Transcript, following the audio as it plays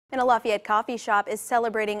And a Lafayette coffee shop is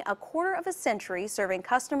celebrating a quarter of a century serving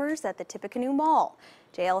customers at the Tippecanoe Mall.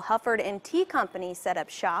 J.L. Hufford and Tea Company set up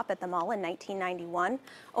shop at the mall in 1991.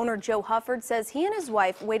 Owner Joe Hufford says he and his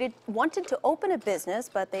wife wanted to open a business,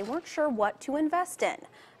 but they weren't sure what to invest in.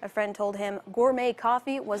 A friend told him gourmet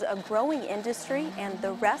coffee was a growing industry and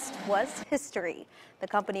the rest was history. The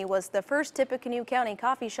company was the first Tippecanoe County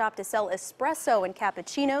coffee shop to sell espresso and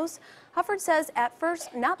cappuccinos. Hufford says at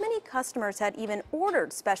first not many customers had even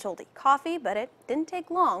ordered specialty coffee, but it didn't take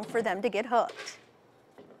long for them to get hooked.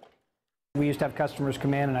 We used to have customers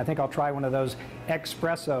come in and I think I'll try one of those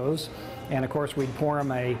espressos, and of course we'd pour them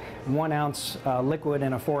a 1 ounce liquid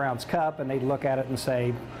in a 4 ounce cup and they'd look at it and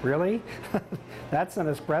say, really? That's an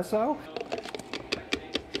espresso?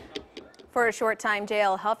 For a short time,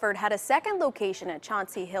 J.L. Hufford had a second location at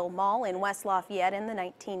Chauncey Hill Mall in West Lafayette in the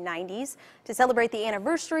 1990s. To celebrate the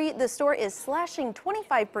anniversary, the store is slashing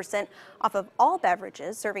 25% off of all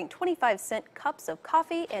beverages, serving 25-cent cups of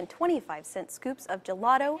coffee and 25-cent scoops of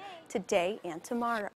gelato today and tomorrow.